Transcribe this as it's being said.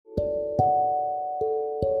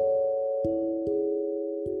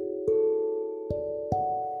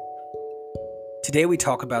Today we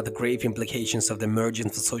talk about the grave implications of the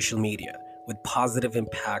emergence of social media, with positive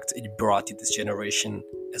impact it brought to this generation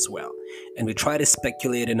as well. And we try to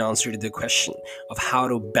speculate an answer to the question of how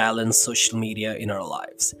to balance social media in our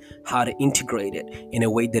lives, how to integrate it in a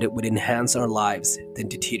way that it would enhance our lives than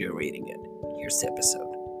deteriorating it. Here's the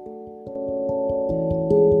episode.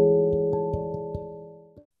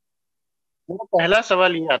 मेरा पहला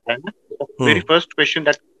सवाल ये आता है ना, very first question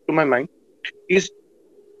that to my mind is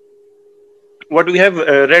what we have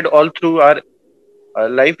read all through our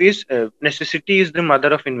life is necessity is the mother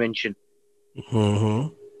of invention. It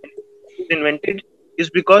was invented is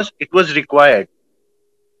because it was required.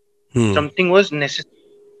 Something was necessary.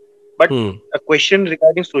 But a question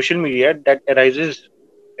regarding social media that arises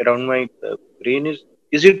around my brain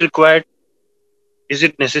is it required? Is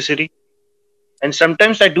it necessary? And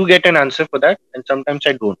sometimes I do get an answer for that, and sometimes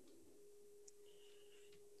I don't.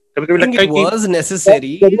 I think it was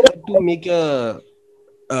necessary to make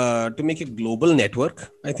a global network,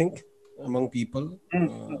 I think, among people.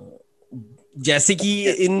 जैसे कि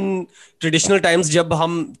in traditional times जब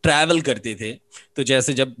हम travel करते थे, तो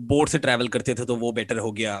जैसे जब boat से ट्रैवल करते थे तो वो बेटर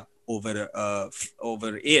हो गया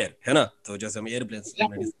ओवर एयर, है ना. तो जैसे हम एयरप्लेन से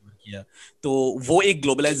डिस्कवर किया, तो वो एक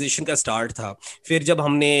ग्लोबलाइजेशन का स्टार्ट था. फिर जब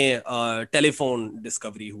हमने टेलीफोन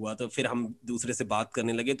डिस्कवरी हुआ, तो फिर हम दूसरे से बात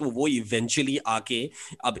करने लगे, तो वो इवेंचुअली आके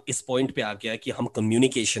अब इस पॉइंट पे आ गया कि हम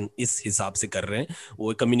कम्युनिकेशन इस हिसाब से कर रहे हैं.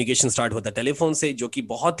 वो कम्युनिकेशन स्टार्ट होता है टेलीफोन से, जो कि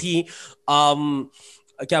बहुत ही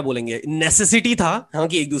क्या बोलेंगे, नेसेसिटी था, हाँ,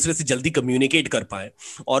 कि एक दूसरे से जल्दी कम्युनिकेट कर पाए.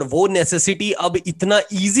 और वो नेसेसिटी अब इतना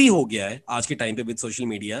इजी हो गया है आज के टाइम पे with social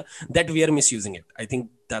media that we are misusing it. I think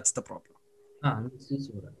that's the problem. हाँ, मिसयूज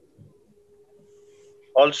हो रहा है.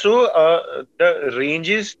 Also, the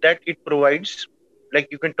ranges that it provides, like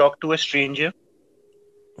you can talk to a stranger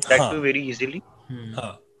that too very easily.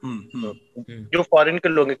 जो foreign के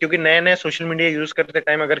लोग हैं, क्योंकि नया नया सोशल मीडिया यूज करते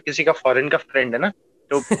टाइम अगर किसी का फॉरेन का फ्रेंड है ना,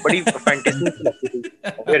 तो बड़ी फैंटेसी लगती थी.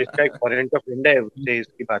 अगर इसका एक फॉरेन का फ्रेंड है, उससे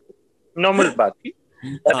इसकी बात नॉर्मल बात थी,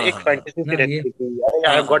 पर एक फैंटेसी सी रहती थी.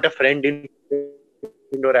 I have got a friend in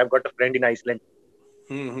और I have got a friend in Iceland.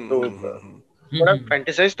 तो थोड़ा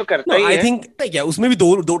फैंटेसाइज तो करता ही है. आई थिंक क्या उसमें भी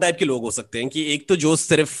दो टाइप के लोग हो सकते हैं, कि एक तो जो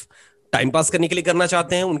सिर्फ टाइम पास करने के लिए करना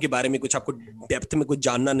चाहते हैं, उनके बारे में कुछ आपको डेप्थ में कुछ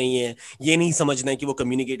जानना नहीं है, ये नहीं समझना है कि वो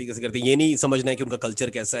कम्युनिकेट कैसे करते हैं, ये नहीं समझना है कि उनका कल्चर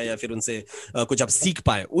कैसा है, या फिर उनसे कुछ आप सीख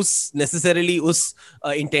पाए. उस नेसेसरीली उस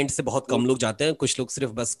इंटेंट से बहुत कम लोग जाते हैं. कुछ लोग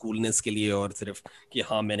सिर्फ बस कूलनेस के लिए, और सिर्फ कि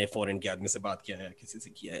हाँ मैंने फॉरेन के आदमी से बात किया है, किसी से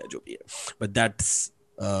किया है, जो भी है. बट दैट्स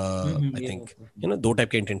आई थिंक दो टाइप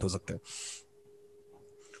के इंटेंट हो सकते हैं.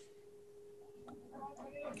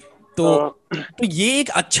 तो ये एक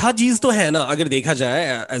अच्छा चीज तो है ना, अगर देखा जाए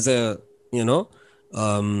एज अ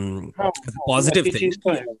पॉजिटिव थिंग.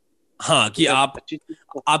 हाँ, कि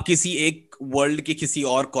आप किसी एक वर्ल्ड के किसी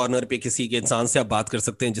और कॉर्नर पे किसी के इंसान से आप बात कर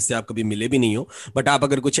सकते हैं जिससे आप कभी मिले भी नहीं हो, बट आप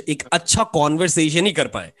अगर कुछ एक अच्छा कॉन्वर्सेशन ही कर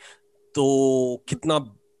पाए, तो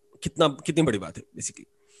कितनी बड़ी बात है बेसिकली.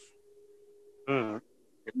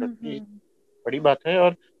 बड़ी बात है.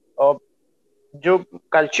 और जो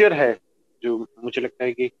कल्चर है, जो मुझे लगता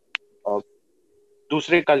है कि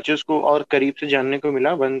दूसरे कल्चर्स को और करीब से जानने को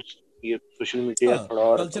मिला वंस ये सोशल मीडिया थोड़ा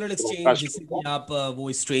और कल्चरल एक्सचेंज, जिससे कि आप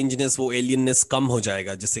वो स्ट्रेंजनेस, वो एलियननेस कम हो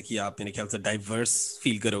जाएगा, जिससे कि आप मेरे ख्याल से डाइवर्स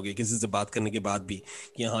फील करोगे किसी से बात करने के बाद भी,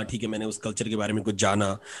 कि हाँ ठीक है मैंने उस कल्चर के बारे में कुछ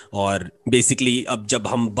जाना. और बेसिकली अब जब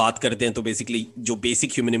हम बात करते हैं तो बेसिकली जो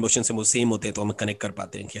बेसिक ह्यूमन इमोशंस हैं वो सेम होते हैं, तो हम कनेक्ट कर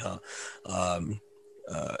पाते हैं कि हाँ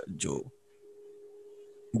जो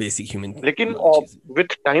बेसिक ह्यूमन. लेकिन विद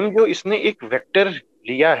टाइम जो इसने एक वेक्टर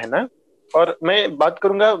लिया है ना, और मैं बात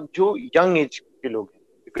करूंगा जो यंग एज के लोग हैं,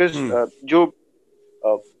 बिकॉज जो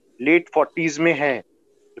लेट 40s में है,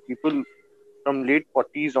 people from late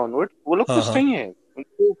 40s onward, वो लोग तो सही हैं,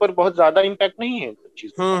 उनके ऊपर बहुत ज्यादा इम्पैक्ट नहीं है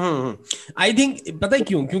चीज. आई थिंक पता है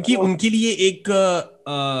क्यों, क्योंकि उनके लिए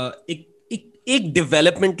एक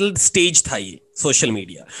डेवलपमेंटल स्टेज था ये सोशल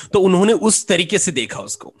मीडिया, तो उन्होंने उस तरीके से देखा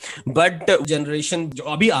उसको. बट जनरेशन जो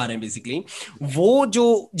अभी आ रहे हैं बेसिकली, वो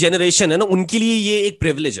जो जनरेशन है ना, उनके लिए ये एक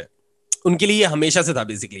प्रिविलेज है. उनके लिए ये हमेशा से था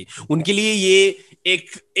बेसिकली. उनके लिए ये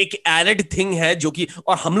एक एडेड थिंग है, जो कि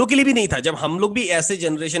और हम लोग के लिए भी नहीं था. जब हम लोग भी ऐसे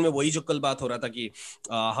जनरेशन में, वही जो कल बात हो रहा था कि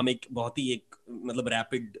हम एक बहुत ही एक मतलब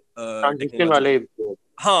रैपिड वाले,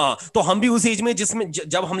 हाँ, तो हम भी उस एज में जिसमें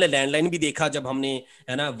जब हमने लैंडलाइन भी देखा, जब हमने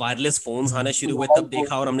है ना वायरलेस फोन्स आना शुरू हुए तब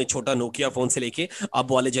देखा, और हमने छोटा नोकिया फोन से लेके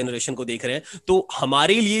अब वाले जनरेशन को देख रहे हैं, तो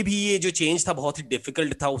हमारे लिए भी ये जो चेंज था बहुत ही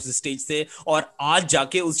डिफिकल्ट था उस स्टेज से. और आज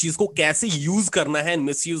जाके उस चीज को कैसे यूज करना है,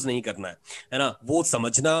 मिसयूज नहीं करना है ना, वो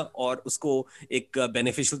समझना और उसको एक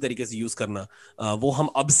बेनिफिशियल तरीके से यूज करना, वो हम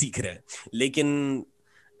अब सीख रहे हैं. लेकिन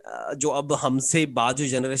जो अब हमसे बाद जो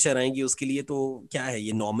जनरेशन आएंगी उसके लिए तो क्या है,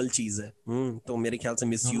 ये नॉर्मल चीज है। तो मेरे ख्याल से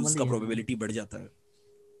मिसयूज का नॉर्मली है। प्रोबेबिलिटी बढ़ जाता है।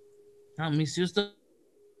 हाँ, मिसयूज तो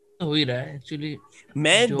हो ही रहा है एक्चुअली।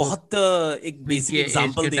 मैं जो बहुत एक भी बेसिक के एज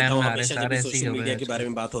एग्जांपल के देता टाइम हूँ में आ रहे हैं हमेशा जब भी सारे ऐसे ही सोशल कर रहे मीडिया हैं के बारे आजकल।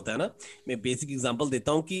 में बात होता है ना। मैं बेसिक एग्जांपल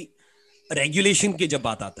देता हूँ कि रेगुलेशन की जब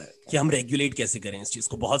बात आता है कि हम रेगुलेट कैसे करें इस चीज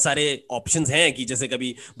को, बहुत सारे ऑप्शंस हैं कि जैसे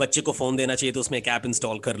कभी बच्चे को फोन देना चाहिए तो उसमें एक ऐप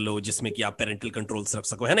इंस्टॉल कर लो जिसमें कि आप पेरेंटल कंट्रोल्स रख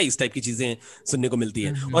सको, है ना, इस टाइप की चीजें सुनने को मिलती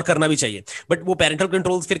है और करना भी चाहिए। बट वो पेरेंटल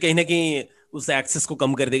कंट्रोल्स फिर कहीं ना कहीं उस एक्सेस को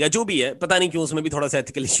कम कर देगा, जो भी है पता नहीं क्यों, उसमें भी थोड़ा सा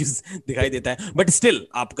एथिकल इश्यूज दिखाई देता है। बट स्टिल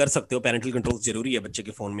आप कर सकते हो, पेरेंटल कंट्रोल्स जरूरी है बच्चे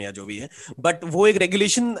के फोन में या जो भी है। बट वो एक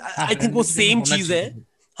रेगुलेशन, हाँ, आई थिंक वो पेरेंटल सेम होना चीज है। चाहिए।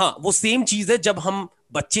 हाँ, वो सेम चीज है जब हम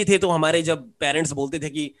बच्चे थे तो हमारे जब पेरेंट्स बोलते थे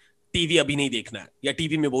कि टीवी अभी नहीं देखना है या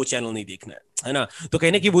टीवी में वो चैनल नहीं देखना है ना, तो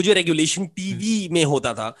कहने की वो जो रेगुलेशन टीवी में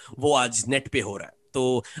होता था वो आज नेट पे हो रहा है।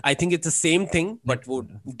 तो I think it's the same thing but वो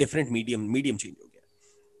डिफरेंट मीडियम मीडियम चेंज हो गया।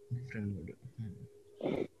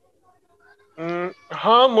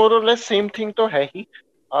 हाँ, मोर और लेस सेम थिंग तो है ही।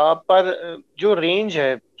 पर जो रेंज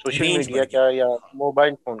है सोशल रेंज मीडिया बढ़ गया। का या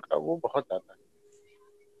मोबाइल फोन का वो बहुत ज्यादा है।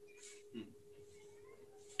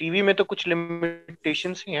 टीवी में तो कुछ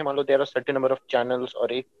लिमिटेशंस ही हैं। मान लो there are certain number of channels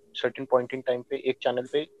और एक सर्टेन पॉइंट इन टाइम पे एक चैनल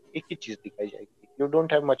पे एक ही चीज दिखाई जाएगी। You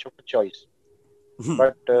don't have much of a choice.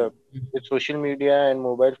 But with social media and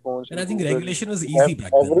mobile phones And I and think Google, regulation was you have easy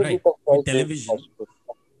back then, every right? bit of choice With there is television. possible.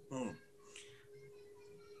 Hmm.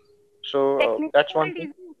 So that's one technical thing.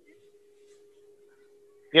 Easy.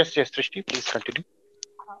 Yes, yes, Trishti, please continue.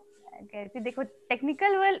 कहती देखो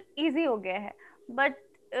technical world easy हो गया है, but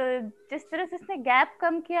जिस तरह से इसने gap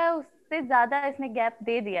कम किया है उससे ज्यादा इसने गैप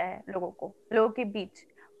दे दिया है लोगों के बीच।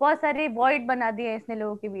 बहुत सारे वॉइड बना दिए हैं इसने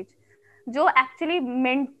लोगों के बीच, जो एक्चुअली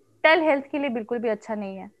मेंटल हेल्थ के लिए बिल्कुल भी अच्छा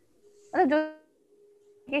नहीं है। मतलब जो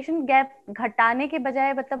कम्युनिकेशन गैप घटाने के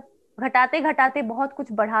बजाय मतलब घटाते घटाते बहुत कुछ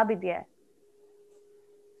बढ़ा भी दिया है।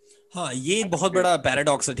 हाँ, ये एक बहुत बड़ा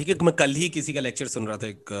पैराडॉक्स है। ठीक है, मैं कल ही किसी का लेक्चर सुन रहा था,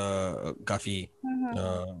 एक काफी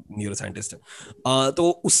न्यूरो साइंटिस्ट है, तो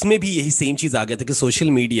उसमें भी यही सेम चीज आ गया था कि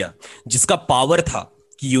सोशल मीडिया जिसका पावर था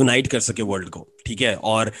कि यूनाइट कर सके वर्ल्ड को, ठीक है,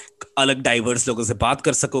 और अलग डाइवर्स लोगों से बात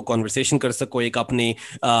कर सको, कॉन्वर्सेशन कर सको, एक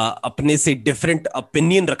अपने से डिफरेंट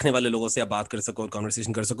ओपिनियन रखने वाले लोगों से आप बात कर सको और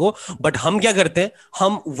कॉन्वर्सेशन कर सको। बट हम क्या करते हैं,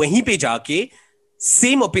 हम वहीं पे जाके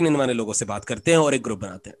सेम ओपिनियन वाले लोगों से बात करते हैं और एक ग्रुप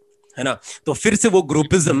बनाते हैं, है ना। तो फिर से वो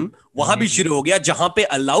ग्रुपिज्म वहां भी शुरू हो गया जहां पे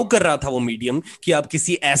अलाउ कर रहा था वो मीडियम कि आप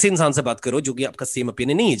किसी ऐसे इंसान से बात करो जो कि आपका सेम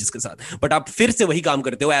ओपिनियन नहीं है जिसके साथ, बट आप फिर से वही काम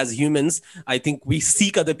करते हो as humans. I think we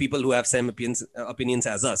seek other people who have same opinions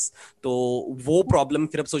as us. तो वो प्रॉब्लम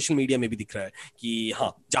फिर अब सोशल मीडिया में भी दिख रहा है कि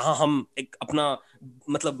हाँ, जहां हम एक अपना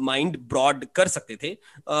मतलब माइंड ब्रॉड कर सकते थे,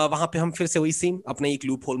 वहां पे हम फिर से वही सेम अपने एक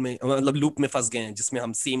लूप होल में, मतलब लूप में फंस गए हैं जिसमें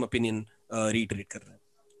हम सेम ओपिनियन रीटरेट कर रहे हैं।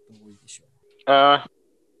 तो वही इशू है।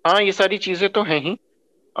 हाँ, ये सारी चीजें तो हैं ही।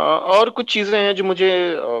 और कुछ चीजें हैं जो मुझे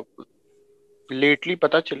लेटली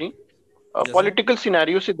पता चली। जैसे पॉलिटिकल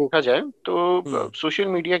सिनेरियो से देखा जाए तो सोशल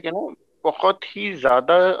मीडिया के ना बहुत ही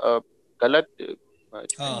ज्यादा गलत हाँ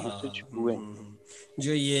हाँ यूसेज हाँ, हुए हैं।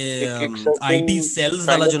 जो ये एक आईटी सर्टेन सेल्स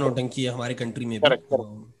वाला काइंड जो ऑफ नौटंकी है हमारे कंट्री में भी। करेक्ट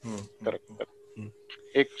करेक्ट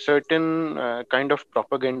करेक्ट एक सर्टेन काइंड ऑफ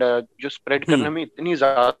प्रोपेगेंडा जो स्प्रेड करने में इतनी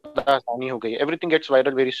ज्यादा आसानी हो गई है। Everything gets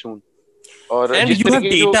viral very soon. और एंड जिस यू हैव तरीके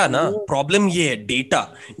की जो डेटा ना, प्रॉब्लम ये है डेटा।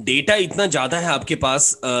 डेटा इतना ज्यादा है आपके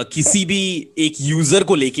पास, किसी भी एक यूजर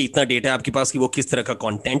को लेके इतना डेटा है आपके पास कि वो किस तरह का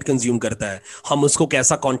कंटेंट कंज्यूम करता है, हम उसको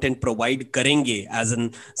कैसा कंटेंट प्रोवाइड करेंगे as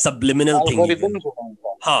an subliminal thing even. Algorithms होते हैं।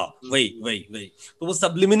 हाँ, वही वही वही। तो वो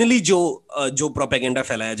सब्लिमिनली जो प्रोपेगेंडा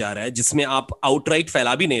फैलाया जा रहा है, जिसमें आप आउटराइट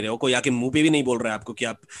फैला भी नहीं रहे हो, कोई आके मुंह पे भी नहीं बोल रहा है आपको कि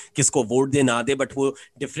आप किसको वोट दे ना दे, बट वो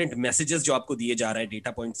डिफरेंट मैसेजेस जो आपको दिए जा रहे हैं,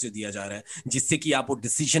 डेटा पॉइंट्स जो दिया जा रहा है, जिससे कि आप वो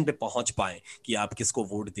डिसीजन पे पहुंच पाए कि आप किसको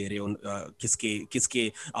वोट दे रहे हो, किसके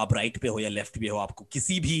किसके आप राइट पे हो या लेफ्ट पे हो, आपको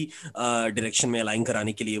किसी भी डायरेक्शन में अलाइन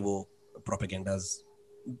कराने के लिए वो प्रोपेगेंडाज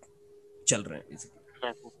चल रहे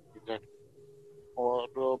हैं।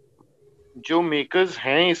 और जो मेकर्स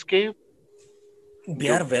हैं इसके, they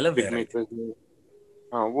are well big aware. Makers,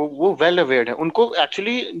 हाँ, वो वेल अवेयर है। उनको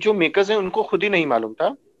एक्चुअली जो मेकर्स हैं उनको खुद ही नहीं मालूम था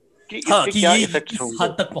कि हाँ, इसके कि क्या ये इफेक्ट्स इस होंगे।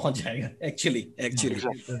 हद तक पहुंच जाएगा एक्चुअली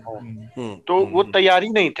एक्चुअली। तो वो तैयारी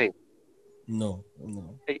नहीं थे नो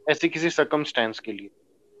नो। ऐसे किसी सर्कमस्टेंस के लिए।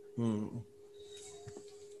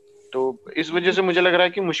 तो इस वजह से मुझे लग रहा है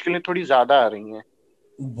कि मुश्किलें थोड़ी ज्यादा आ रही हैं।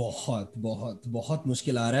 बहुत बहुत बहुत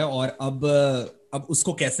मुश्किल आ रहा है, और अब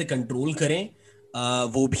उसको कैसे कंट्रोल करें,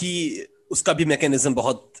 वो भी, उसका भी मैकेनिज्म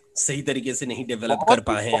बहुत सही तरीके से नहीं डेवलप कर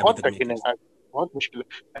पाए हैं अभी बहुत तक कठिन है, मेकर्स। बहुत मुश्किल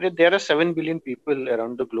है। अरे there are 7 billion people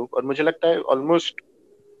around the globe और मुझे लगता है ऑलमोस्ट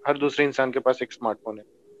हर दूसरे इंसान के पास एक स्मार्टफोन है।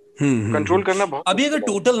 कंट्रोल करना बहुत अभी अगर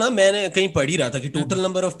टोटल ना, मैंने कहीं पढ़ ही रहा था कि total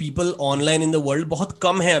number of people online in the world बहुत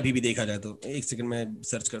कम है अभी भी देखा जाए तो। एक सेकंड में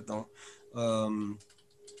सर्च करता हूँ।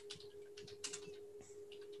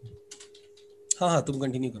 हाँ हाँ, तुम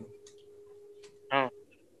कंटिन्यू करो। हाँ,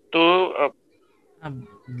 तो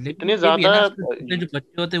लेकिन इतने ये भी है ज्यादा ना, आजकल छोटे जो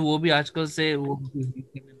बच्चे होते हैं वो भी आजकल से वो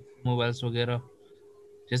मोबाइल्स वगैरह,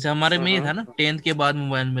 जैसे हमारे में ये था ना 10th के बाद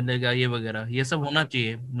मोबाइल मिलेगा ये वगैरह, ये सब होना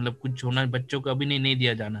चाहिए, मतलब कुछ होना बच्चों को अभी नहीं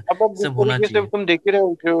दिया जाना, अब जिस सब होना तरीके से चाहिए। तुम देख ही रहे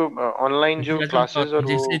हो जो ऑनलाइन जो जैसे क्लासेस आजकल और वो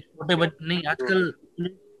जैसे छोटे बच्चे नहीं जो आजकल।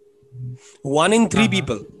 1 in 3 हाँ हाँ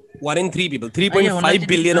people, 1 in 3 people, ये होना 3.5 चाहिए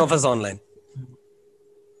billion ना। of us online।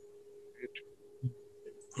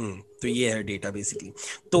 तो ये है डेटा बेसिकली।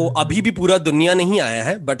 तो अभी भी पूरा दुनिया नहीं आया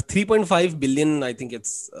है, but 3.5 billion, I think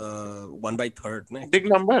it's 1/3 ना big actually.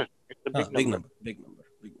 Number, it's a हाँ, big big number. Number, big number,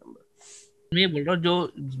 big number. मैं ये बोल रहा हूँ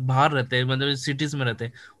जो बाहर रहते हैं, मतलब सिटीज में रहते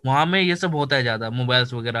हैं, वहां में ये सब होता है ज्यादा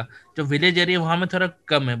मोबाइल्स वगैरह। जो विलेज एरिया वहां में थोड़ा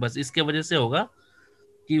कम है, बस इसके वजह से होगा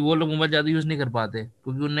कि वो लोग मोबाइल ज्यादा यूज नहीं कर पाते,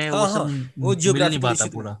 क्योंकि उन्हें वो हाँ सब हाँ, वो मिल नहीं जियोग्राफिकल पाता इशू तो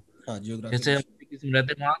है। पूरा। हाँ, जियोग्राफिकल जैसे हम इशू। किसी में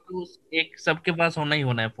रहते हैं वहां तो एक सबके पास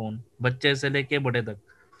होना है फोन, बच्चे से लेके बड़े तक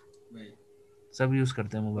सब यूज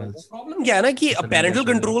करते हैं मोबाइल्स, प्रॉब्लम क्या है ना कि सोशल पेरेंटल मीडियाज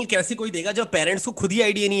वगैरह। कंट्रोल कैसे कोई देगा जब पेरेंट्स को खुद ही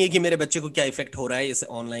आइडिया नहीं है कि मेरे बच्चे को क्या इफेक्ट हो रहा है इस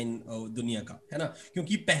ऑनलाइन दुनिया का, है ना?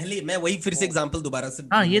 क्योंकि पहले मैं वही फिर से एग्जांपल दोबारा से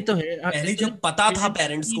हाँ ये लूंगा। तो है। पहले एक्चुअली जब पता था पेरेंट्स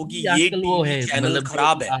पेरेंट्स की को कि भी ये आजकल वो टीवी है, चैनल मतलब जो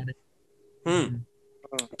खराब है, आ रहे। हम्म,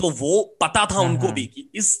 तो वो पता था हाँ उनको भी हाँ कि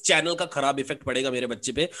इस चैनल का खराब इफेक्ट पड़ेगा मेरे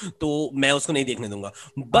बच्चे पे, तो मैं उसको नहीं देखने दूंगा।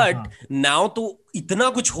 हाँ बट हाँ नाउ तो इतना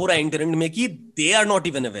कुछ हो रहा है इंटरनेट में कि they are not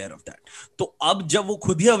even aware of that. तो अब जब वो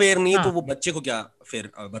खुद ही अवेयर नहीं है तो हाँ। वो बच्चे को क्या फिर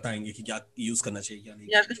बताएंगे कि क्या यूज करना चाहिए, क्या नहीं ये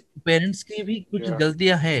करना आजकल पेरेंट्स की भी कुछ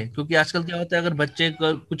गलतियां हैं, क्योंकि आजकल क्या होता है, अगर बच्चे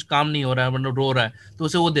का कुछ काम नहीं हो रहा है, मतलब रो रहा है, तो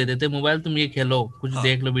उसे वो दे देते हैं मोबाइल, तुम ये खेलो, कुछ चाहिए। हाँ,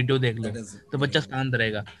 देख लो, वीडियो देख लो, दैट इज तो वेरी बच्चा गुड। शांत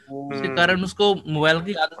रहेगा। उसके कारण उसको मोबाइल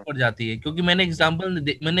की आदत पड़ जाती है, क्योंकि मैंने एग्जाम्पल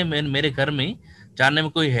मेरे घर में ही जानने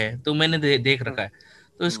में कोई है, तो मैंने देख रखा है।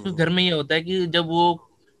 तो इसके घर में ये होता है कि जब वो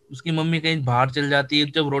उसकी मम्मी कहीं बाहर चल जाती है,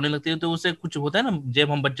 जब रोने लगती है, तो उसे कुछ होता है ना, जब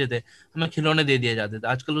हम बच्चे थे हमें खिलौने दे दिए जाते थे,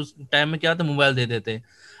 आजकल उस टाइम में क्या होता है, मोबाइल दे देते हैं।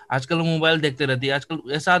 आजकल वो मोबाइल देखते रहती है,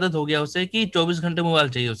 आजकल ऐसा आदत हो गया उसे कि 24 घंटे मोबाइल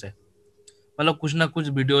चाहिए उसे, मतलब कुछ ना कुछ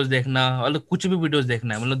वीडियोस देखना, मतलब कुछ भी वीडियोस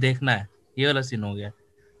देखना है, मतलब देखना है, ये वाला सीन हो गया है।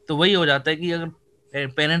 तो वही हो जाता है कि अगर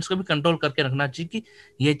पेरेंट्स को भी कंट्रोल करके रखना चाहिए कि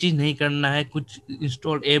ये चीज नहीं करना है, कुछ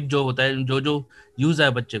इंस्टॉल ऐप जो होता है, जो जो यूज है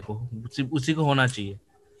बच्चे को, उसी को होना चाहिए।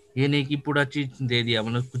 ये नहीं कि पूरा चीज दे दिया,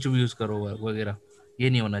 मतलब कुछ भी यूज करो वगैरह, ये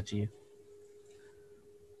नहीं होना चाहिए।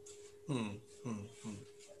 हम्म हम्म हम्म।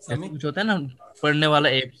 जैसे समी। कुछ होता है ना, पढ़ने वाला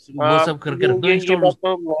एप्स, वो हाँ, सब करके रख दो ये इंस्टॉल, बात उसके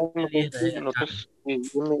तो मैंने लिए रहे अच्छा नोटिस है।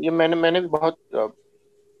 की, ये मैंने भी बहुत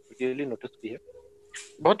रियली नोटिस की है।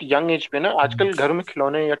 बहुत यंग एज पे ना आजकल घर में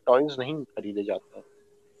खिलौने या टॉयज नहीं खरीदे जाते हैं।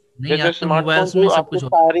 नहीं, जैसे आजकल स्मार्टफोन मोबाइल्स में जो ही सब आपको कुछ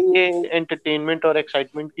होता है। सारी ये एंटरटेनमेंट और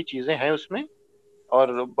एक्साइटमेंट की चीजें हैं उसमें,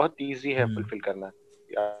 और बहुत इजी है हम्म फुलफिल करना।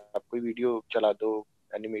 या आप कोई वीडियो चला दो,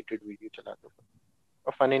 एनिमेटेड वीडियो चला दो,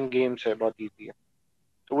 और फन इन गेम्स है, बहुत इजी है।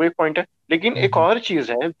 तो वो एक पॉइंट है। लेकिन एक हम्म और चीज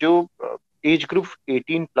है जो एज ग्रुप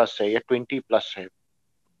 18 प्लस है या 20 प्लस है,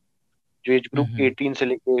 जो एज ग्रुप हम्म 18 से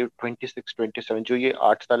लेके 26 27, जो ये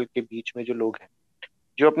 8 साल के बीच में जो लोग हैं,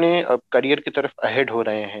 जो अपने करियर की तरफ अहेड हो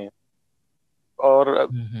रहे हैं, और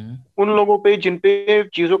हम्म। उन लोगों पे जिन पे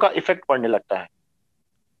चीजों का इफेक्ट पड़ने लगता है।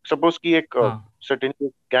 सपोज कि एक हाँ। सर्टेन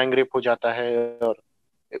गैंग रेप हो जाता है, और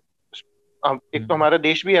एक तो हम्म। हमारा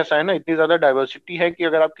देश भी ऐसा है ना, इतनी ज्यादा डाइवर्सिटी है कि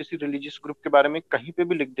अगर आप किसी रिलीजियस ग्रुप के बारे में कहीं पे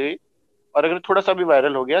भी लिख दे, और अगर थोड़ा सा भी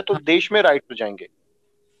वायरल हो गया, तो हाँ देश में राइट हो जाएंगे,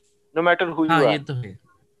 नो मैटर हु यू हाँ, आर। ये तो है।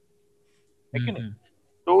 है कि नहीं? हम्म।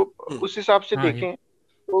 तो हम्म उस हिसाब से हाँ ये। देखें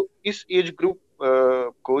तो इस एज ग्रुप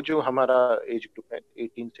को, जो हमारा एज ग्रुप है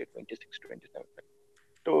 18 से 26 27 तक,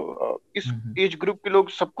 तो इस हम्म एज ग्रुप के लोग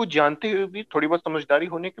सब कुछ जानते हुए भी थोड़ी बहुत समझदारी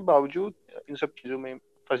होने के बावजूद इन सब चीजों में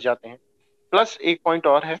फंस जाते हैं। प्लस एक पॉइंट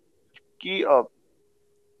और है कि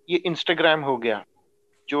ये इंस्टाग्राम हो गया,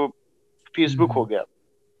 जो फेसबुक हो हम्म गया,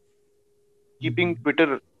 कीपिंग हम्म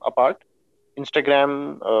ट्विटर अपार्ट, इंस्टाग्राम,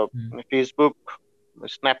 हम्म फेसबुक,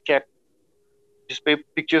 स्नैपचैट, जिसपे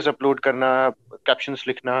पिक्चर्स अपलोड करना, कैप्शंस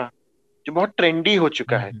लिखना, जो बहुत ट्रेंडी हो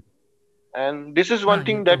चुका है। हम्म। एंड दिस इज वन हाँ ये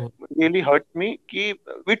थिंग तो दैट रियली हर्ट मी, कि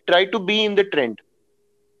we try to be in the trend.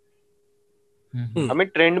 हम्म। हम्म हमें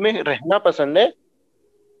ट्रेंड में रहना पसंद है,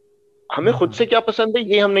 हमें खुद से हाँ क्या पसंद है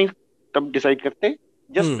ये हम नहीं तब डिसाइड करते,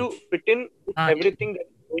 just hmm. To fit in हाँ ये। Everything that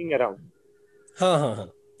is going around. हाँ हाँ हाँ,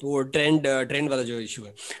 तो वो ट्रेंड वाला जो इशू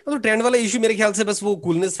है, तो ट्रेंड वाला इशू मेरे ख्याल से बस वो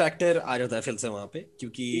कूलनेस फैक्टर आ जाता है फिर से वहां पे,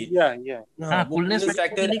 क्योंकि या हाँ, हाँ, वो कूलनेस कूलनेस फैक्टर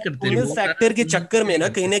फैक्टर, नहीं करते कूलनेस बहुत सारे फैक्टर लोग, के कूलनेस चक्कर में नहीं ना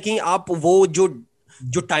करते। कहीं आप वो जो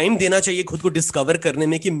जो टाइम देना चाहिए खुद को डिस्कवर करने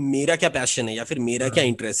में कि मेरा क्या पैशन है या फिर मेरा क्या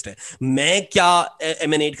इंटरेस्ट है, मैं क्या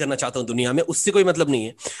एमिनेट करना चाहता हूँ दुनिया में, उससे कोई मतलब नहीं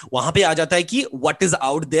है। वहां पे आ जाता है कि व्हाट इज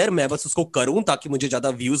आउट देयर, मैं बस उसको करूं ताकि मुझे ज्यादा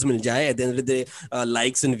व्यूज मिल जाए। At the end of the day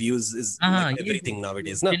likes and views is हाँ, लाइक ये एवरीथिंग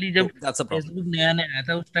नाउअडेज ना, एक्चुअली जब तो दैट्स अ प्रॉब्लम। फेसबुक नया नया आया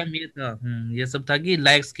था उस टाइम ये था, ये सब था कि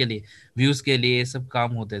लाइक्स के लिए, व्यूज के लिए ये सब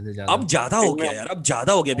काम होते थे ज्यादा। अब ज्यादा हो गया यार, अब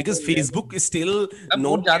ज्यादा हो गया, बिकॉज फेसबुक स्टिल अब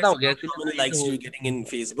नो और वन ज्यादा केयर्स हो गया अबाउट एक्चुअली, हाउ मेनी ये लाइक्स तो you getting in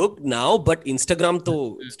Facebook now, but Instagram तो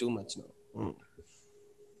इट्स टू मच नाउ।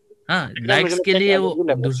 हाँ, Instagram मुझे लाइक्स के लगता है कि लिए वो अलग ही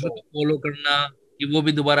लेवल दूसरों पे को फॉलो करना कि वो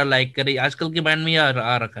भी दोबारा लाइक करे, आजकल के माइंड में ये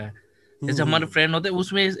आ रखा है। जैसे हमारे हम्म फ्रेंड होते हैं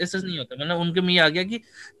उसमें ऐसा नहीं होता, मतलब उनके में ये आ गया कि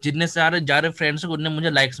जितने सारे जा रहे फ्रेंड्स हैं उतने मुझे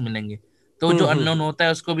लाइक्स मिलेंगे, तो जो हम्म अननोन होता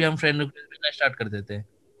है उसको भी हम फ्रेंड रिक्वेस्ट देना स्टार्ट कर देते हैं।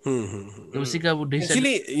 तो उसी का वो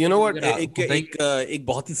actually you know what, disadvantage एक होता है एक एक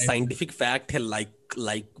बहुत ही साइंटिफिक फैक्ट है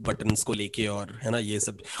लाइक बटन्स को लेके, और है ना ये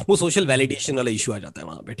सब, वो सोशल वैलिडेशन वाला इशू आ जाता है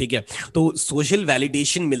वहां पे, ठीक है। तो सोशल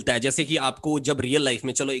वैलिडेशन मिलता है, जैसे कि आपको जब रियल लाइफ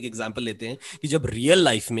में, चलो एक एग्जांपल लेते हैं कि जब रियल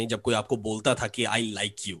लाइफ में जब कोई आपको बोलता था कि आई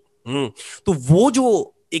लाइक यू, तो वो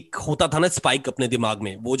जो एक होता था ना स्पाइक अपने दिमाग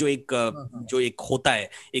में, वो जो एक होता है,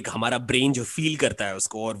 एक हमारा ब्रेन जो फील करता है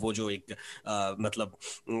उसको, और वो जो एक मतलब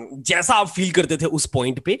जैसा आप फील करते थे उस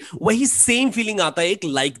पॉइंट पे, वही सेम फीलिंग आता है एक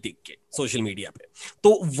लाइक देख के सोशल मीडिया पे।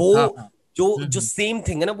 तो वो हाँ हाँ। जो हम्म जो हम्म सेम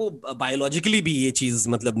थिंग है ना, वो बायोलॉजिकली भी ये चीज,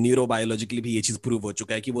 मतलब न्यूरो बायोलॉजिकली भी ये चीज प्रूव हो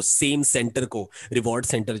चुका है कि वो सेम सेंटर को, रिवॉर्ड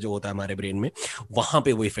सेंटर जो होता है हमारे ब्रेन में, वहां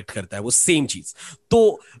पे वो इफेक्ट करता है वो सेम चीज।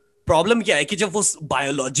 तो प्रॉब्लम क्या है कि जब वो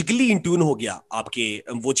बायोलॉजिकली इंट्यून हो गया आपके,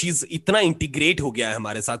 वो चीज इतना इंटीग्रेट हो गया है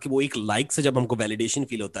हमारे साथ कि वो एक लाइक से जब हमको वैलिडेशन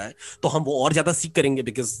फील होता है तो हम वो और ज्यादा सीख करेंगे,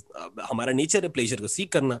 बिकॉज हमारा नेचर है प्लेजर को सीख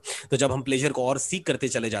करना। तो जब हम प्लेजर को और सीख करते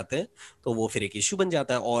चले जाते हैं तो वो फिर एक इश्यू बन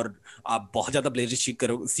जाता है, और आप बहुत ज्यादा प्लेजर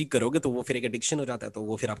सीख करोगे तो वो फिर एक एडिक्शन हो जाता है, तो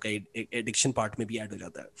वो फिर आपका एडिक्शन पार्ट में भी ऐड हो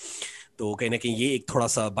जाता है। तो कहीं ना कहीं ये एक थोड़ा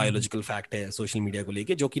सा हम्म, बायोलॉजिकल फैक्ट है सोशल मीडिया को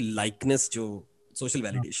लेके, जो कि लाइकनेस, जो सोशल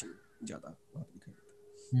हाँ, वैलिडेशन ज्यादा।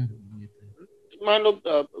 ये तो है। मान लो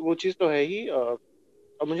वो चीज तो है ही, और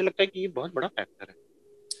मुझे लगता है कि ये बहुत बड़ा फैक्टर है।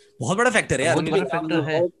 बहुत बड़ा फैक्टर है यार, बहुत Someone is बड़ा क्योंकि liking फैक्टर your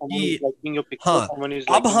है। health, someone is कि liking your picture, हाँ, someone is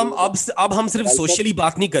अब liking हम your अब हम सिर्फ wallpaper. सोशली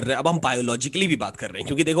बात नहीं कर रहे, अब हम बायोलॉजिकली भी बात कर रहे हैं,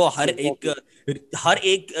 क्योंकि देखो Exactly. हर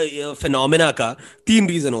एक फिनोमेना का तीन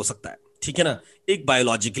रीजन हो सकता है, ठीक है ना। एक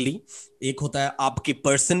बायोलॉजिकली, एक होता है आपके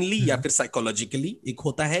पर्सनली या हम्म, फिर साइकोलॉजिकली, एक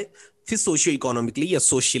होता है फिर सोशियो इकोनॉमिकली या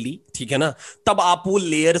सोशली, ठीक है ना। तब आप वो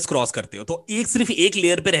लेयर्स क्रॉस करते हो, तो सिर्फ एक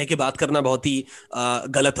लेयर पे रह के बात करना बहुत ही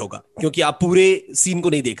गलत होगा, क्योंकि आप पूरे सीन को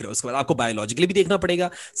नहीं देख रहे हो। उसके बाद आपको बायोलॉजिकली भी देखना पड़ेगा,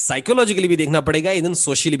 साइकोलॉजिकली भी देखना पड़ेगा, इवन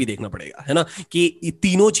सोशली भी देखना पड़ेगा, है ना, कि ये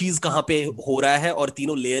तीनों चीज कहाँ पे हो रहा है और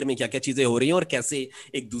तीनों लेयर में क्या क्या चीजें हो रही हैं और कैसे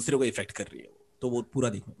एक दूसरे को इफेक्ट कर रही है, तो वो पूरा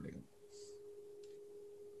देखना पड़ेगा।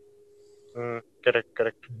 Correct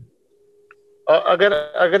correct. और अगर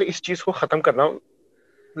अगर इस चीज को खत्म करना,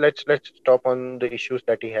 let's stop on the issues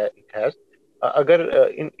that it has. अगर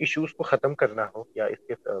इन इश्यूज को खत्म करना हो या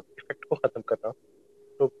इसके इफेक्ट को खत्म करना हो,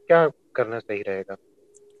 तो क्या करना सही रहेगा?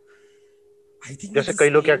 आई थिंक जैसे कई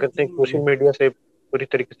लोग क्या करते हैं, सोशल मीडिया से पूरी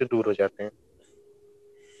तरीके से दूर हो जाते हैं।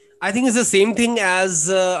 I think it's the same thing as,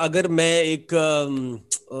 अगर मैं एक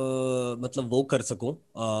मतलब वो कर सकूं,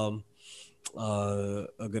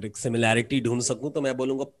 अगर एक सिमिलैरिटी ढूंढ सकूं, तो मैं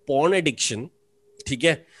बोलूंगा पॉर्न एडिक्शन, ठीक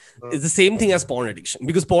है, is the same thing as porn addiction,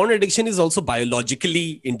 because porn addiction is also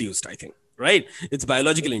biologically induced, I think, right, it's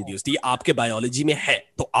biological induced, ये आपके बायोलॉजी में है।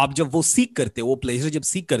 तो आप जब वो सीख करते हो, वो प्लेजर जब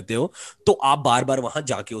सीख करते हो, तो आप बार बार वहां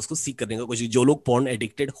जाके उसको सीख करने का कोशिश, जो लोग पॉर्न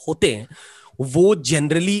एडिक्टेड होते हैं वो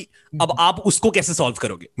जनरली, अब आप उसको कैसे सॉल्व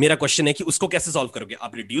करोगे, मेरा क्वेश्चन है कि उसको कैसे सॉल्व करोगे,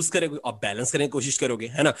 आप रिड्यूस करोगे, आप बैलेंस करने की कोशिश करोगे,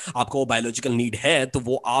 है ना। आपको वो बायोलॉजिकल नीड है, तो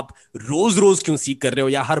वो आप रोज रोज क्यों सीख कर रहे हो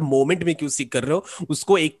या हर मोमेंट में क्यों सीख कर रहे हो,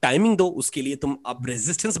 उसको एक टाइमिंग दो, उसके लिए तुम अब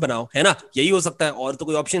रेजिस्टेंस बनाओ, है ना, यही हो सकता है, और तो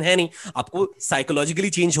कोई ऑप्शन है नहीं। आपको साइकोलॉजिकली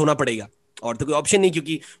चेंज होना पड़ेगा, और तो कोई ऑप्शन नहीं,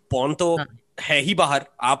 क्योंकि पॉर्न तो हाँ, है ही बाहर,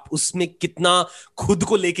 आप उसमें कितना खुद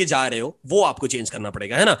को लेके जा रहे हो वो आपको चेंज करना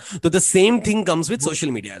पड़ेगा, है ना। तो the same thing comes with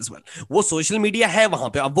social media as well. वो सोशल मीडिया है वहां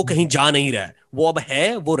पे, अब वो कहीं जा नहीं रहा है, वो अब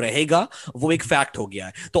है, वो रहेगा, वो एक फैक्ट हो गया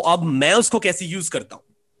है। तो अब मैं उसको कैसे यूज करता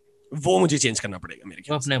हूं वो मुझे चेंज करना पड़ेगा मेरे वो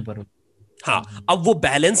ख्याल से। अपने ऊपर हाँ, अब वो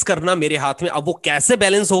बैलेंस करना मेरे हाथ में, अब वो कैसे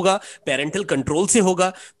बैलेंस होगा, पेरेंटल कंट्रोल से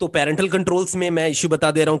होगा। तो पेरेंटल कंट्रोल्स में मैं इश्यू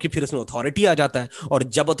बता दे रहा हूं कि फिर उसमें अथॉरिटी आ जाता है, और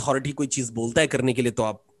जब अथॉरिटी कोई चीज बोलता है करने के लिए, तो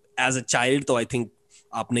आप एज अ चाइल्ड तो आई थिंक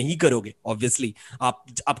आप नहीं करोगे ऑब्वियसली।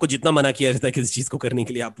 आपको जितना मना किया जाता है किसी चीज को करने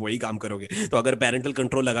के लिए, आप वही काम करोगे। तो अगर पेरेंटल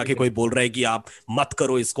कंट्रोल लगा के कोई बोल रहा है कि आप मत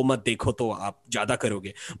करो, इसको मत देखो, तो आप ज्यादा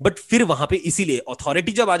करोगे। बट फिर वहां पे इसीलिए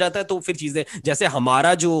अथॉरिटी जब आ जाता है, तो फिर चीजें, जैसे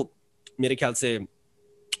हमारा जो, मेरे ख्याल से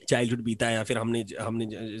चाइल्डहुड बीता है या फिर हमने हमने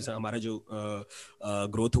जैसे हमारा जो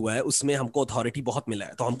ग्रोथ हुआ है उसमें हमको अथॉरिटी बहुत मिला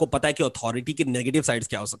है, तो हमको पता है कि अथॉरिटी के नेगेटिव साइड्स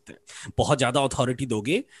क्या हो सकते हैं। बहुत ज्यादा अथॉरिटी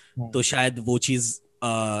दोगे तो शायद वो चीज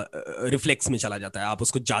रिफ्लेक्स में चला जाता है, आप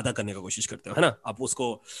उसको ज्यादा करने का कोशिश करते हो, है ना, आप उसको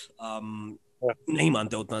नहीं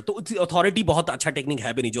मानते उतना। तो अथॉरिटी बहुत अच्छा टेक्निक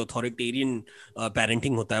है भी नहीं, जो अथॉरिटेरियन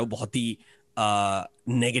पेरेंटिंग होता है वो बहुत ही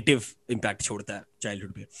नेगेटिव इम्पैक्ट छोड़ता है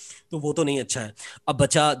चाइल्डहुड पे, तो वो तो नहीं अच्छा है। अब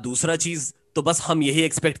बचा दूसरा चीज, तो बस हम यही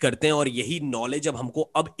एक्सपेक्ट करते हैं और यही नॉलेज अब हमको,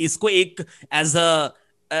 अब इसको एक एज अ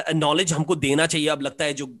नॉलेज हमको देना चाहिए। अब लगता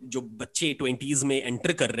है जो जो बच्चे 20s में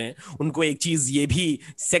एंटर कर रहे हैं उनको एक चीज ये भी,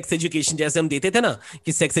 सेक्स एजुकेशन जैसे हम देते थे ना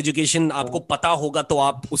कि सेक्स एजुकेशन आपको पता होगा तो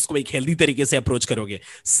आप उसको एक हेल्दी तरीके से अप्रोच करोगे,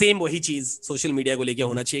 सेम वही चीज सोशल मीडिया को लेके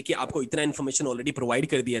होना चाहिए कि आपको इतना इन्फॉर्मेशन ऑलरेडी प्रोवाइड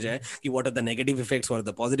कर दिया जाए कि what are the negative effects और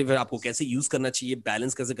द पॉजिटिव, आपको कैसे यूज करना चाहिए,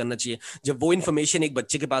 बैलेंस कैसे करना चाहिए। जब वो इन्फॉर्मेशन एक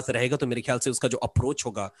बच्चे के पास रहेगा तो मेरे ख्याल से उसका जो अप्रोच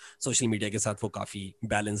होगा सोशल मीडिया के साथ वो काफी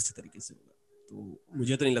बैलेंस्ड तरीके से होगा। तो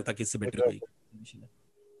मुझे तो नहीं लगता कि इससे बेटर कोई सॉल्यूशन है।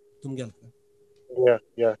 तुम क्या लगता है?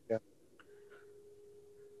 या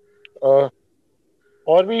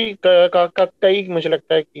और भी कई मुझे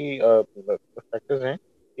लगता है कि फैक्टर्स हैं।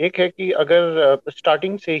 एक है कि अगर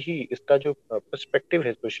स्टार्टिंग से ही इसका जो पर्सपेक्टिव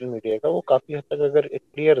है सोशल मीडिया का वो काफी हद तक अगर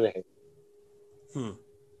क्लियर रहे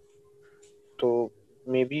तो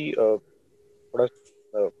मे बी थोड़ा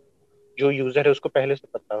जो यूजर है उसको पहले से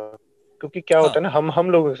पता हो। क्योंकि क्या होता है ना,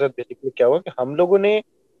 हम लोगों के साथ बेसिकली क्या हुआ कि हम लोग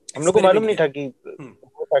को मालूम नहीं था कि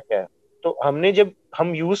होता क्या है। तो जब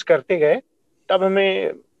हम यूज करते गए तब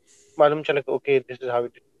हमें मालूम चला कि okay this is how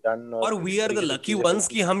it is done, और we are the lucky ones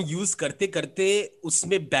कि हम यूज करते करते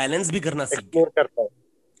उसमें बैलेंस भी करना सीख गए। एक्सप्लोर करता है।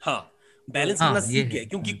 हाँ, बैलेंस करना सीख गए,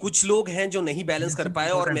 क्योंकि कुछ लोग हैं जो नहीं बैलेंस कर पाए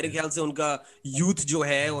और मेरे ख्याल से उनका यूथ जो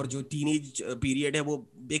है और जो टीनेज पीरियड है वो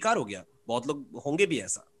बेकार हो गया। बहुत लोग होंगे भी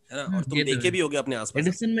ऐसा, है ना, और तुम देखे भी होगे अपने आसपास।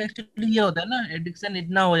 एडिक्शन में एक्चुअली ये होता है ना, एडिक्शन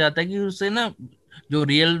इतना हो जाता है कि उससे ना जो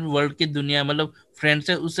रियल वर्ल्ड की दुनिया मतलब फ्रेंड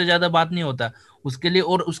से उससे ज्यादा बात नहीं होता उसके लिए,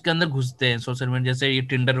 और उसके अंदर घुसते हैं सोशल मीडिया, जैसे ये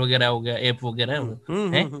टिंडर वगैरह हो गया, ऐप वगैरह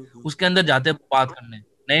है, उसके अंदर जाते हैं बात करने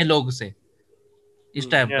नए लोग से, इस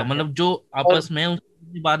टाइप का, मतलब जो आपस में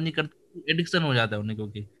उसकी बात नहीं करते, एडिक्शन हो जाता है उन्हें,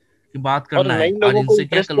 क्योंकि कि बात और करना नए है आज लोगों को इनसे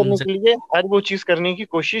क्या, इम्प्रेस कल करने उनसे। के लिए हर वो चीज करने की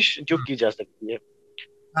कोशिश जो की जा सकती है,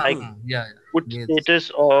 हाँ, लाइक या put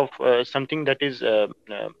status of something that is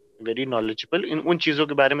very knowledgeable, इन उन चीजों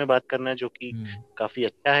के बारे में बात करना जो कि काफी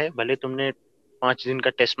अच्छा है। भले तुमने 5 दिन का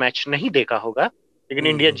टेस्ट मैच नहीं देखा होगा, लेकिन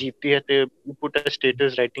इंडिया जीतती है तो you put a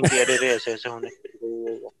status writing कि अरे रे ऐसे ऐसे होने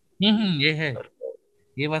ये है,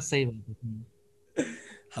 ये बात सही बात है।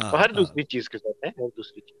 हाँ, हर हाँ, दूसरी चीज के साथ है, हर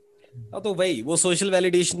दूसरी चीज। हाँ, तो वही वो सोशल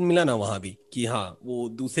वैलिडेशन मिला ना वहां भी कि हाँ वो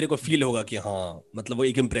दूसरे को फील होगा कि हाँ, मतलब वो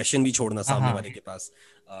एक इम्प्रेशन भी छोड़ना हाँ सामने हाँ वाले के पास।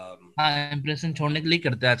 हाँ, इम्प्रेशन छोड़ने के लिए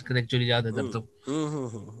करते हैं आजकल एक्चुअली ज्यादातर हम्म तो। हम्म हम्म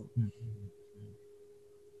हम्म, हम्म।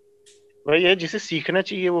 वही है, जिसे सीखना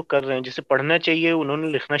चाहिए वो कर रहे हैं, जिसे पढ़ना चाहिए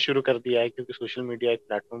उन्होंने लिखना शुरू कर दिया है, क्योंकि सोशल मीडिया एक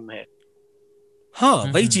प्लेटफॉर्म है।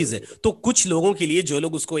 हाँ, वही चीज है। तो तो कुछ लोगों के लिए जो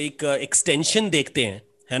लोग उसको एक एक्सटेंशन देखते हैं,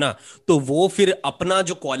 है ना, तो वो फिर अपना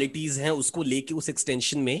जो क्वालिटीज हैं उसको लेके उस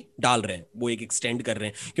एक्सटेंशन में डाल रहे हैं, वो एक एक्सटेंड कर रहे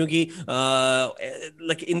हैं, क्योंकि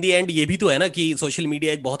लाइक इन द एंड ये भी तो है ना कि सोशल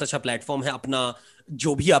मीडिया एक बहुत अच्छा प्लेटफॉर्म है अपना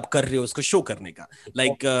जो भी आप कर रहे हो उसको शो करने का।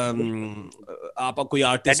 लाइक आप कोई दैट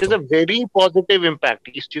आर्टिस्ट इज अ हो। वेरी पॉजिटिव इम्पैक्ट,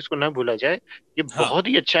 इस चीज को ना भूला जाए। ये हाँ, बहुत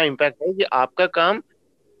ही अच्छा इम्पैक्ट है कि आपका काम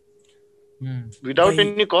विदाउट वही,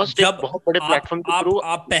 एनी कॉस्ट एक जब बहुत बड़े प्लेटफॉर्म के थ्रू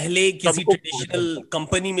आप पहले किसी सबको पहुंच ट्रेडिशनल सकता है।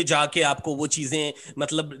 कंपनी में जाके आपको वो चीजें,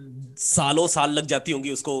 मतलब सालों साल लग जाती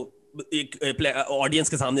होंगी उसको एक ऑडियंस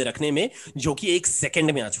के सामने रखने में, जो कि एक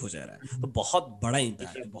सेकंड में आज हो जा रहा है, तो बहुत बड़ा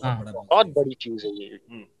इम्पैक्ट है, बहुत हाँ बड़ा बहुत पॉजिटिव। बड़ी चीज है ये,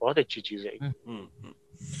 बहुत अच्छी चीज है।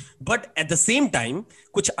 But at the same time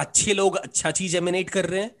कुछ अच्छे लोग अच्छा चीज एमिनेट कर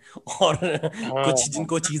रहे हैं और हाँ कुछ हाँ,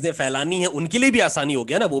 जिनको चीजें फैलानी है उनके लिए भी आसानी हो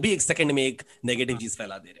गया ना, वो भी एक सेकंड में एक नेगेटिव चीज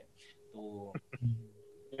फैला दे रहे हैं। तो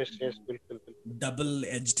यस यस, बिल्कुल बिल्कुल। डबल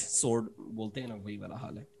एज्ड सोर्ड बोलते हैं ना, वही वाला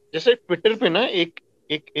हाल है। जैसे ट्विटर पे ना एक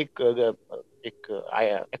एक एक एक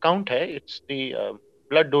अकाउंट है, it's the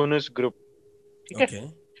blood donors group, ठीक है। ओके।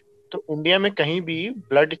 तो इंडिया में कहीं भी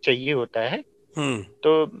ब्लड चाहिए होता है हम्म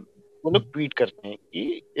तो वो लोग ट्वीट करते हैं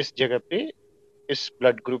कि इस जगह पे इस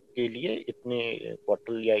ब्लड ग्रुप के लिए इतने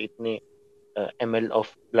बॉटल या इतने ml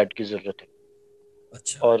ऑफ ब्लड की जरूरत है।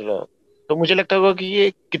 अच्छा। और तो मुझे लगता होगा कि ये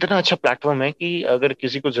कितना अच्छा प्लेटफॉर्म है कि अगर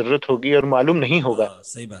किसी को जरूरत होगी और मालूम नहीं होगा, हाँ,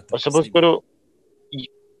 सही बात है, और सपोज सही बात।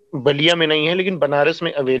 करो बलिया में नहीं है लेकिन बनारस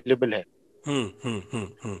में अवेलेबल है,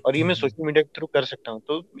 और ये मैं सोशल मीडिया के थ्रू कर सकता हूँ,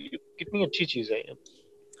 तो ये कितनी अच्छी चीज है ये।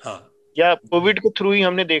 हाँ, या कोविड के थ्रू ही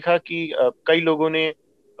हमने देखा कि कई लोगों ने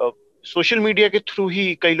सोशल मीडिया के थ्रू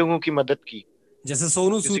ही कई लोगों की मदद की। जैसे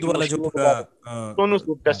सोनू किसी सूद की वाला जो मुश्किलों को पूरा सोनू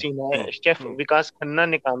सूद का सीन है, शेफ विकास खन्ना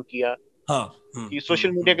ने काम किया हाँ कि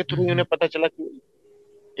सोशल मीडिया के थ्रू उन्हें पता चला कि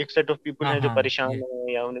एक सेट ऑफ पीपल हाँ हैं जो हाँ परेशान ये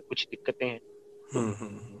हैं या उन्हें कुछ दिक्कतें हैं।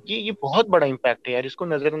 तो ये बहुत बड़ा इम्पैक्ट है यार, इसको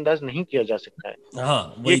नजरअंदाज नहीं किया जा सकता है।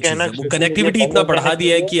 हाँ ये वही चीज कहना है, कि वो सोशल मीडिया कनेक्टिविटी इतना डाउनलोड रहने बढ़ा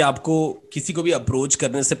दिया है चाहिए, कि आपको किसी को भी अप्रोच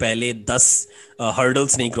करने से पहले 10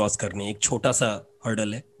 हर्डल्स नहीं क्रॉस करने, एक छोटा सा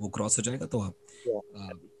हर्डल है वो क्रॉस हो जाएगा तो आप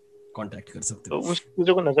कांटेक्ट कर सकते तो हो। उस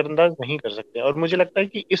चीजों को नजरअंदाज नहीं कर सकते। और मुझे लगता है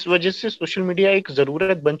कि इस वजह से सोशल मीडिया एक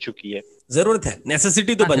जरूरत बन चुकी है। जरूरत है,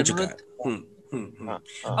 नेसेसिटी तो हाँ बन चुका है। जरूरत हाँ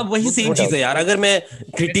हाँ, अब वही वो सेम नो चीज डाउट। है यार, अगर मैं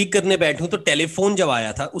क्रिटिक करने बैठूं तो टेलीफोन जब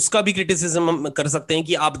आया था उसका भी क्रिटिसिज्म हम कर सकते हैं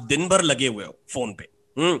कि आप दिन भर लगे हुए हो फोन पे।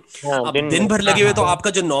 हाँ, आप दिन दिन भर भर हाँ लगे हुए तो हाँ आपका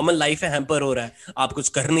जो नॉर्मल लाइफ है हैम्पर हो रहा है, आप कुछ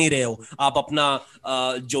कर नहीं रहे हो, आप अपना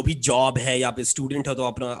जो भी जॉब है या आप स्टूडेंट हो तो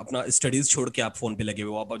अपना अपना स्टडीज छोड़ के आप फोन पे लगे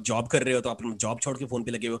हुए हो, आप जॉब कर रहे हो तो अपना जॉब छोड़ के फोन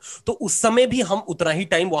पे लगे हुए हो, तो उस समय भी हम उतना ही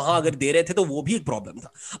टाइम वहां अगर दे रहे थे तो वो भी एक प्रॉब्लम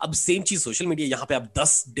था। अब सेम चीज सोशल मीडिया, यहाँ पे आप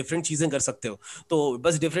 10 डिफरेंट चीजें कर सकते हो, तो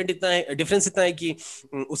बस डिफरेंस इतना है कि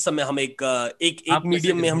उस समय हम एक आप कैसे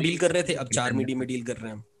मीडियम में हम वही डील कर रहे थे, अब 4 इंटरनेट मीडियम में पे। डील कर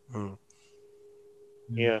रहे हैं हम।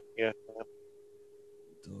 या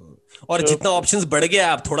तो और तो जितना ऑप्शंस बढ़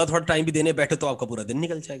गया, आप थोड़ा थोड़ा टाइम भी देने बैठे तो आपका पूरा दिन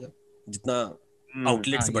निकल जाएगा, जितना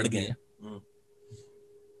आउटलेट्स हाँ बढ़ ये गए भी हैं। है। हम्म।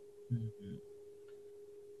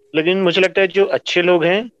 लेकिन मुझे लगता है जो अच्छे लोग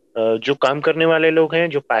हैं, जो काम करने वाले लोग हैं,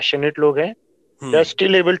 जो पैशनेट लोग हैं, they are hmm,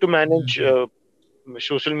 still able to manage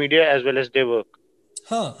social media as well as they work.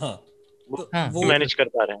 हाँ हाँ, वो तो हाँ वो ये मैनेज कर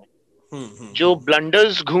पा रहे हैं। हम्म हम्म जो हम्म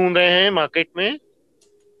ब्लंडर्स घूम रहे हैं मार्केट में,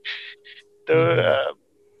 तो हम्म।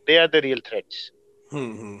 They are the real threats.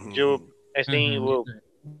 जो ऐसे ही ये वो तो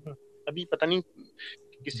है। अभी पता नहीं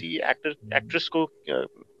किसी एक्ट्रेस को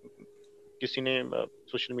किसी ने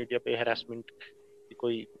सोशल मीडिया पे हैरासमेंट की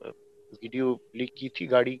कोई वीडियो लीक की थी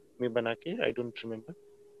गाड़ी में बना के, आई डोंट रिमेम्बर।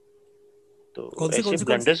 तो कौन सी ऐसे कौन सी कौन सी?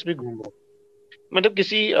 ब्लंडर्स भी घूम रहे हैं। मतलब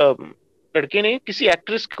किसी लड़के ने किसी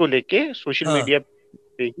एक्ट्रेस को लेके सोशल हाँ मीडिया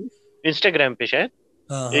पे ही, इंस्टाग्राम पे शायद,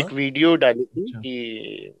 हाँ हाँ, एक वीडियो डाली थी अच्छा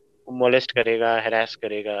कि मोलेस्ट करेगा, हैरास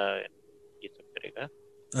करेगा, ये सब करेगा।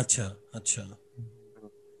 अच्छा अच्छा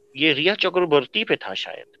ये रिया चक्रवर्ती पे था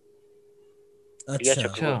शायद, रिया अच्छा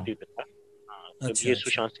अच्छा। चक्रवर्ती पे था। हाँ, जब अच्छा ये अच्छा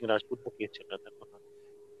सुशांत सिंह राजपूत का केस चल रहा था तो। हाँ,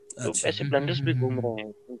 तो अच्छा, ऐसे ब्लंडर्स भी घूम रहे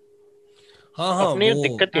हैं। हाँ हाँ अपने वो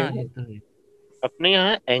दिक्कत है हाँ ना, ये तो है। अपने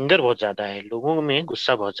यहाँ एंगर बहुत ज्यादा है, लोगों में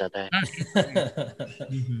गुस्सा बहुत ज्यादा है। हाँ ये तो है।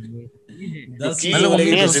 ये है। 10 क्योंकि चीजें मतलब को उम्मीद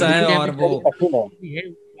लेके तो अपने गुस्सा सोशल है जिंदगी मीडिया और पे वो बड़ी कठिन है। भी है,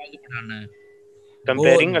 उसको आगे बढ़ाना है। वो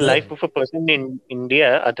comparing the, life of a person in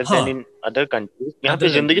India other हाँ देन इन अदर कंट्रीज, यहाँ पे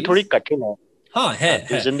अदर जिंदगी थोड़ी कंट्रीज, कठिन है। हाँ हाँ,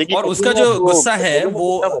 तो है। जिंदगी और उसका कठिन है जो तो गुस्सा है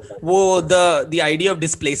लोगों में गुस्सा बहुत है। वो द आइडिया ऑफ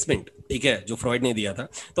डिस्प्लेसमेंट, ठीक है, जो फ्रॉइड ने दिया था।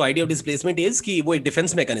 तो आइडिया ऑफ डिस्प्लेसमेंट इज कि वो एक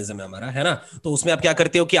डिफेंस मैकेनिज्म है हमारा, है ना। तो उसमें आप क्या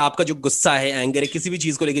करते हो कि आपका जो गुस्सा है, एंगर है, किसी भी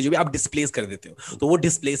चीज को लेके जो भी आप डिस्प्लेस कर देते हो, तो वो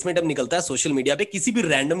डिस्प्लेसमेंट अब निकलता है सोशल मीडिया पे, किसी भी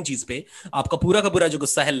रैंडम चीज पे आपका पूरा का पूरा जो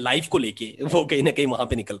गुस्सा है लाइफ को लेके, वो कहीं ना कहीं वहां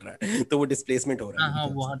पे निकल रहा है, तो वो डिस्प्लेसमेंट हो रहा है हाँ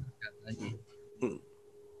मेरे हाँ ख्याल वहाँ से। तक जाता है ये।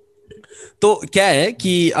 तो क्या है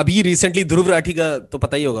कि अभी रिसेंटली ध्रुव राठी का तो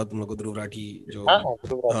पता ही होगा तुम लोग को, ध्रुव राठी जो हाँ हाँ,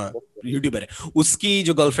 तो हाँ यूट्यूबर है, उसकी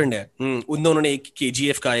जो गर्लफ्रेंड है, उन दोनों ने एक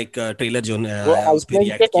केजीएफ का एक ट्रेलर जो वो आया उस पर आइसलैंड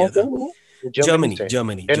से रिएक्ट कहाँ किया से था। है? जर्मनी जर्मनी से,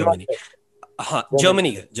 जर्मनी डेनमार्क जर्मनी से, हाँ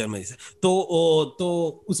जर्मनी से। जर्मनी से।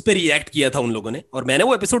 तो उस पे रिएक्ट किया था उन लोगों ने, और मैंने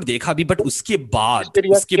वो एपिसोड देखा भी, बट तो किस पे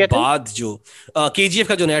रिएक्ट उसके किया था? बाद जो केजीएफ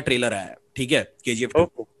का जो नया ट्रेलर आया है, ठीक है, केजीएफ 2,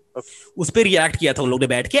 ओके ओके। उस पे रिएक्ट किया था उन लोग ने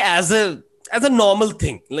बैठ के, एज अ नॉर्मल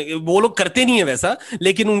थिंग। वो लोग करते नहीं है वैसा,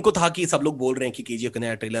 लेकिन उनको था कि सब लोग बोल रहे हैं कि केजीएफ का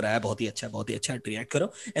नया ट्रेलर आया, बहुत ही अच्छा, बहुत ही अच्छा, रिएक्ट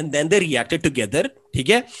करो, and then they reacted together, ठीक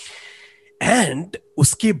है। एंड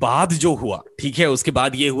उसके बाद जो हुआ, ठीक है, उसके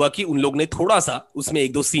बाद ये हुआ कि उन लोग ने थोड़ा सा उसमें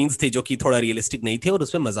एक दो सीन्स थे जो कि थोड़ा रियलिस्टिक नहीं थे, और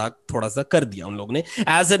उसमें मजाक थोड़ा सा कर दिया उन लोग ने,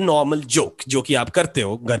 एज ए नॉर्मल जोक, जो कि आप करते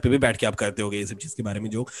हो घर पे भी बैठ के, आप करते हो ये सब चीज के बारे में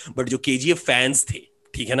जोक। बट जो केजीएफ फैंस थे,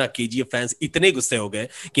 ठीक है ना, केजीएफ फैंस इतने गुस्से हो गए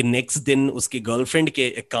कि नेक्स्ट दिन उसके गर्लफ्रेंड के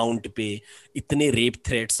अकाउंट पे इतने रेप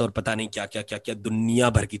थ्रेट्स और पता नहीं क्या क्या क्या क्या दुनिया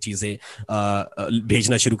भर की चीजें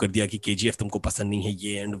भेजना शुरू कर दिया कि केजीएफ तुमको पसंद नहीं है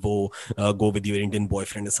ये एंड वो, go with your Indian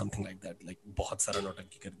boyfriend something like that, like बहुत सारा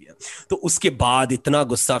नौटंकी कर दिया। तो उसके बाद इतना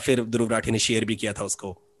गुस्सा, फिर ध्रुव राठी ने शेयर भी किया था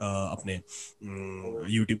उसको अपने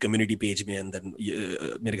यूट्यूब कम्युनिटी पेज में, अंदर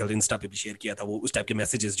मेरे ख्याल से इंस्टा पे भी शेयर किया था वो, उस टाइप के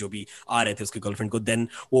मैसेजेस जो भी आ रहे थे उसके गर्लफ्रेंड को। देन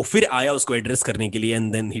वो फिर आया उसको एड्रेस करने के लिए,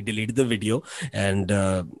 and then he deleted the video, and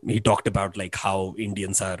he talked about like how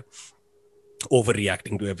Indians are over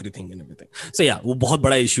reacting to everything and everything. सो या वो बहुत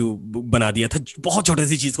बड़ा इशू बना दिया था, बहुत छोटी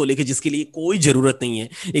सी चीज को लेके जिसके लिए कोई जरूरत नहीं है।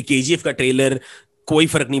 एक केजीएफ का ट्रेलर, कोई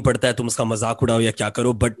फर्क नहीं पड़ता है तुम उसका मजाक उड़ाओ या क्या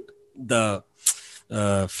करो, but the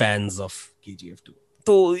fans of KGF 2,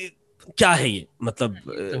 तो क्या है ये, मतलब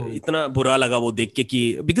तो इतना बुरा लगा वो देख के कि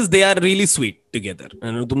because they are really sweet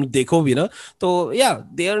together, तुम देखो भी ना तो या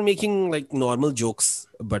they are making like normal jokes,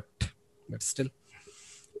 but still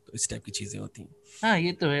इस टाइप की चीजें होती हैं। हाँ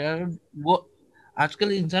ये तो है यार। वो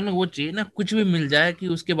आजकल इंसान को वो चाहिए ना, कुछ भी मिल जाए कि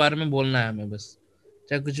उसके बारे में बोलना है हमें बस,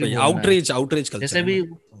 चाहे कुछ भी भाई बोलना है। आउटरीच कल्चर जैसे है भी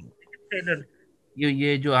ना। ट्रेलर,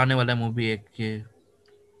 ये जो आने वाला है मूवी, एक ये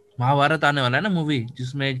महाभारत आने वाला है ना मूवी,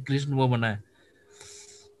 जिसमें कृष्ण वो बना है।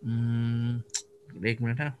 एक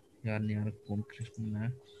मिनट है, याद नहीं आ रहा कौन कृष्ण बना है।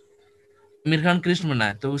 आमिर खान कृष्ण बना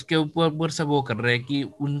है, तो उसके ऊपर ऊपर सब वो कर रहे हैं कि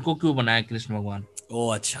उनको क्यों बनाया कृष्ण भगवान, ओ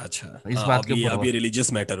अच्छा अच्छा, इस हाँ बात के अभी ऊपर वो। अभी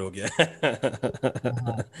रिलीजियस मैटर हो गया।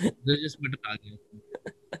 हाँ, रिलीजियस मैटर आ गया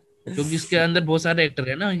उसमें। क्योंकि इसके अंदर बहुत सारे एक्टर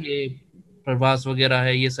है ना, ये प्रभास वगैरह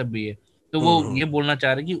है, ये सब भी है। तो वो हम्म। ये बोलना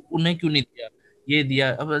चाह रहे कि उन्हें क्यों नहीं दिया, ये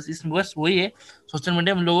दिया। अब बस वही है, सोशल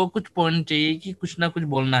मीडिया में लोगों को कुछ पॉइंट चाहिए कि कुछ ना कुछ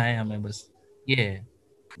बोलना है हमें, बस ये है।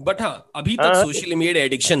 बट हाँ अभी तक हाँ सोशल मीडिया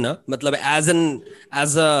एडिक्शन ना, मतलब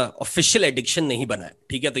एज अ ऑफिशियल एडिक्शन नहीं बना है,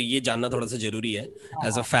 ठीक है, तो ये जानना थोड़ा सा जरूरी है एज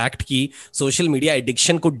अ हाँ फैक्ट कि सोशल मीडिया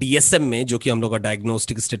एडिक्शन को डीएसएम में, जो कि हम लोग का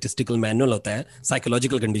डायग्नोस्टिक स्टैटिस्टिकल मैनुअल होता है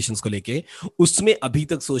साइकोलॉजिकल कंडीशंस को लेके, उसमें अभी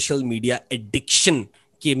तक सोशल मीडिया एडिक्शन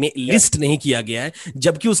के में लिस्ट नहीं किया गया है,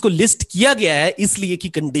 जबकि उसको लिस्ट किया गया है इसलिए कि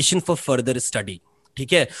कंडीशन फॉर फर्दर स्टडी,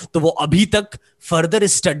 ठीक है, तो वो अभी तक फर्दर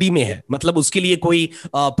स्टडी में है, मतलब उसके लिए कोई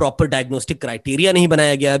प्रॉपर डायग्नोस्टिक क्राइटेरिया नहीं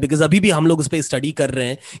बनाया गया है, बिकॉज अभी भी हम लोग उस पर स्टडी कर रहे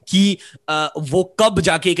हैं कि वो कब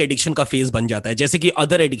जाके एक एडिक्शन का फेज बन जाता है, जैसे कि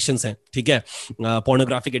अदर एडिक्शंस हैं, ठीक है,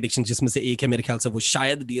 पोर्नोग्राफिक एडिक्शन जिसमें से एक है मेरे ख्याल से वो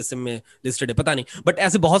शायद डीएसएम में लिस्टेड है, पता नहीं, बट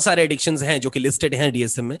ऐसे बहुत सारे एडिक्शंस हैं जो कि लिस्टेड हैं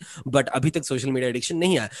डीएसएम में, बट अभी तक सोशल मीडिया एडिक्शन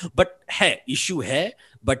नहीं आया, बट है इशू है,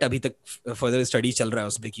 बट अभी तक फर्दर स्टडी चल रहा है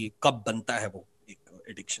उसमें कि कब बनता है वो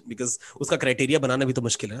एडिक्शन, बिकॉज उसका क्राइटेरिया बनाना भी तो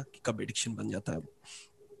मुश्किल है कि कब एडिक्शन बन जाता है।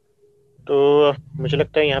 तो मुझे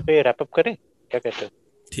लगता है यहाँ पे रैप अप करें, क्या कहते हैं?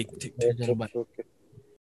 ठीक ठीक चलो ठीक। बाय। ओके।